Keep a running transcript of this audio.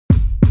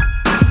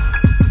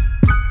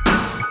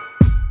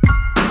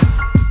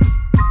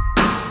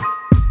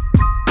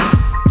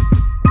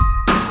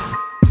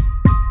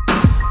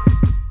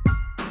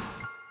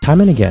Time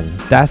and again,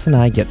 Das and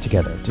I get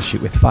together to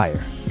shoot with fire.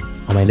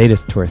 On my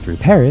latest tour through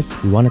Paris,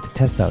 we wanted to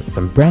test out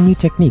some brand new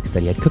techniques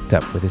that he had cooked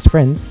up with his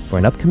friends for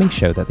an upcoming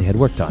show that they had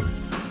worked on.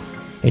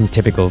 In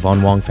typical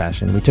Von Wong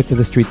fashion, we took to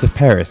the streets of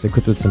Paris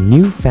equipped with some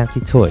new fancy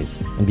toys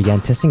and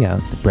began testing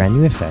out the brand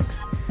new effects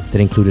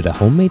that included a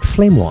homemade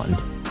flame wand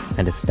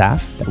and a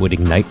staff that would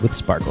ignite with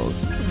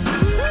sparkles.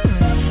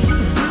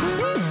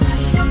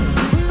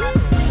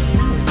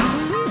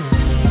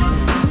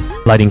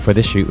 Lighting for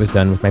this shoot was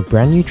done with my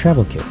brand new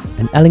travel kit,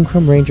 an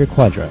Elinchrom Ranger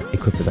Quadra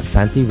equipped with a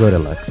fancy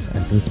Rotolux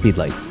and some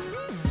speedlights.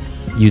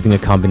 Using a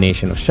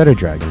combination of shutter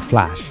drag and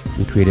flash,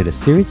 we created a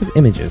series of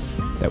images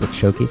that would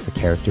showcase the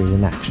characters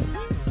in action.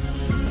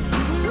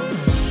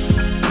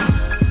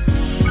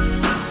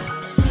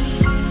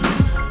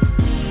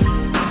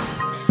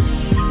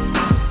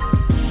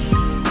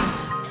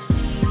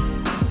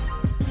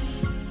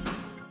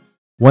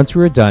 Once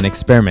we were done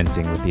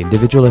experimenting with the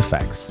individual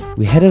effects,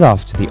 we headed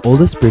off to the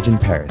oldest bridge in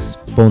Paris,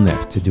 Pont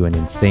Neuf, to do an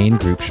insane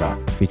group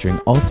shot featuring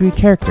all three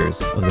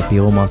characters of the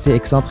Pyromanciers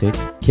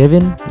Excentriques,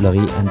 Kevin, Laurie,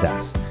 and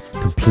Das,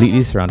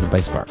 completely surrounded by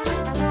sparks.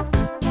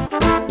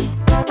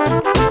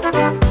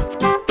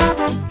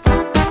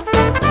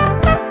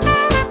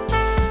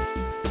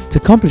 To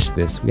accomplish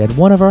this, we had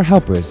one of our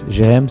helpers,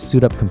 Jérém,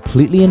 suit up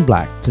completely in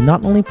black to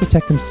not only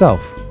protect himself,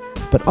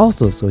 but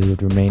also so he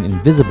would remain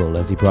invisible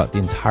as he brought the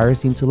entire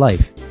scene to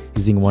life,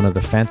 using one of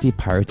the fancy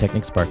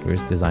pyrotechnic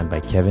sparklers designed by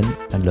Kevin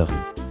and Laurie.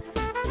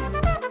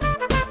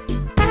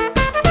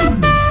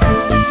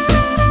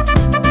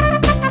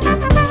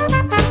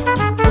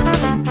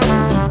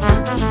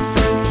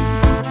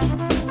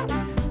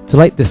 To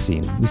light this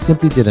scene, we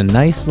simply did a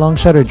nice long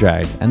shutter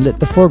drag and lit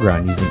the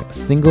foreground using a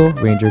single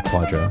Ranger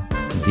Quadra,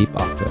 deep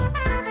octo,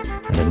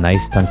 and a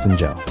nice tungsten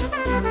gel.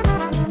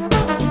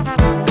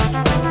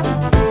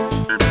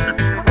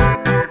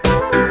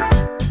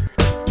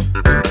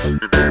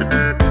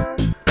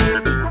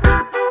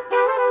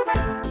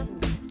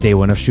 Day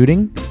one of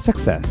shooting,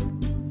 success.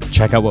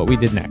 Check out what we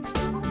did next.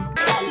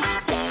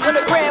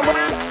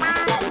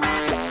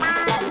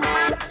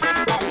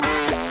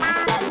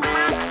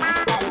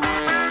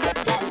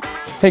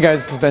 Hey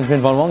guys, this is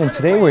Benjamin Von Wong, and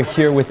today we're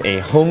here with a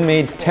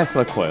homemade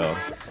Tesla coil.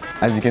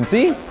 As you can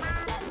see,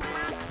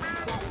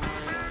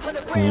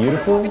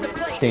 beautiful,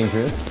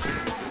 dangerous,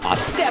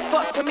 awesome. Step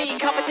up to me,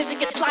 competition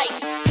gets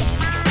sliced.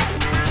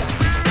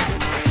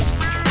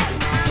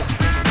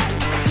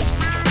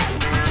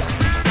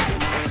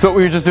 So what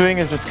we were just doing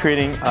is just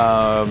creating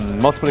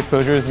multiple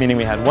exposures, meaning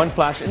we had one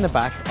flash in the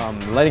back,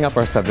 lighting up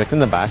our subject in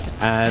the back,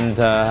 and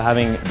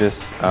having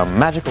this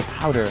magical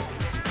powder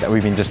that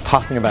we've been just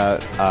tossing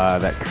about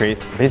that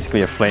creates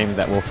basically a flame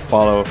that will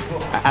follow.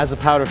 As the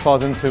powder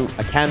falls into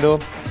a candle,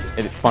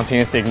 it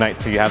spontaneously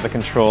ignites, so you have the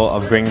control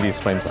of bringing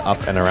these flames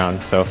up and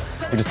around. So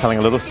we're just telling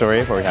a little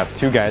story where we have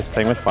two guys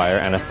playing with fire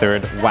and a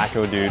third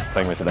wacko dude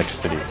playing with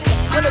electricity.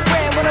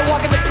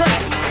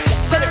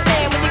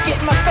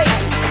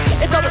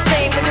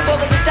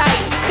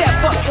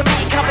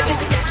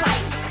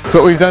 So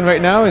what we've done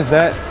right now is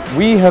that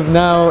we have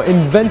now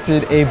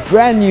invented a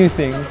brand new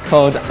thing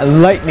called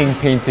lightning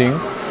painting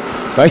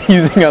by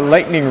using a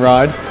lightning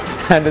rod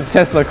and a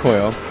Tesla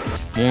coil.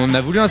 On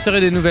a voulu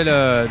insérer des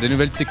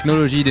nouvelles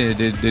technologies,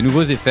 des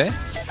nouveaux effets.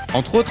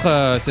 Entre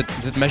autres,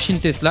 cette machine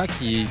Tesla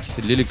qui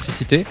c'est de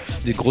l'électricité,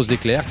 des gros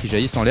éclairs qui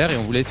jaillissent en l'air, et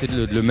on voulait essayer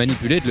de le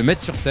manipuler, de le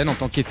mettre sur scène en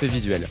tant qu'effet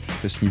visuel.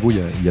 À ce niveau,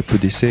 il y a peu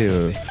d'essais,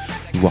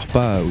 voire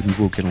pas au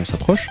niveau auquel on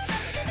s'approche.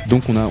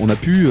 Donc on a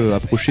pu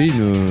approcher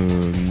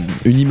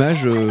une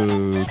image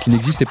qui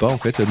n'existait pas en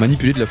fait,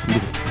 manipuler de la foudre.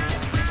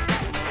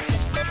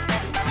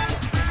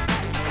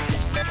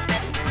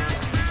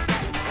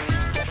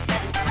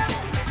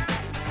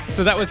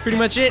 So that was pretty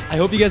much it. I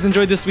hope you guys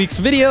enjoyed this week's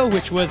video,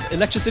 which was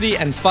electricity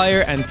and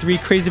fire and three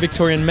crazy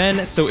Victorian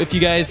men. So if you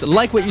guys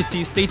like what you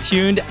see, stay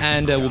tuned,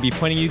 and we'll be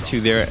pointing you to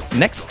their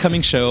next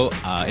coming show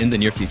in the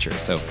near future.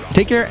 So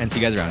take care and see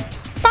you guys around.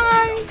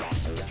 Bye!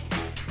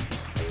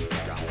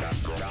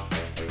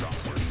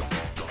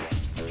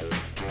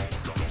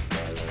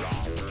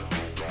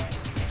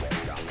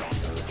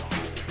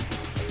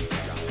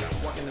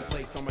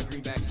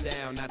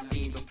 Not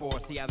seen before,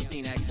 see how the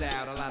scene acts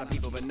out. A lot of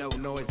people but no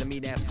noise, a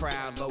mean ass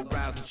crowd. Low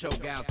brows and show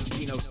gals,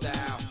 casino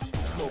style.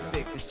 Smoke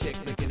thick, this chick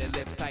licking her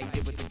lips tight.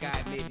 Did with the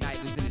guy midnight,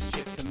 losing his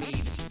chick to me.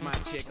 She's my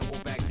chick,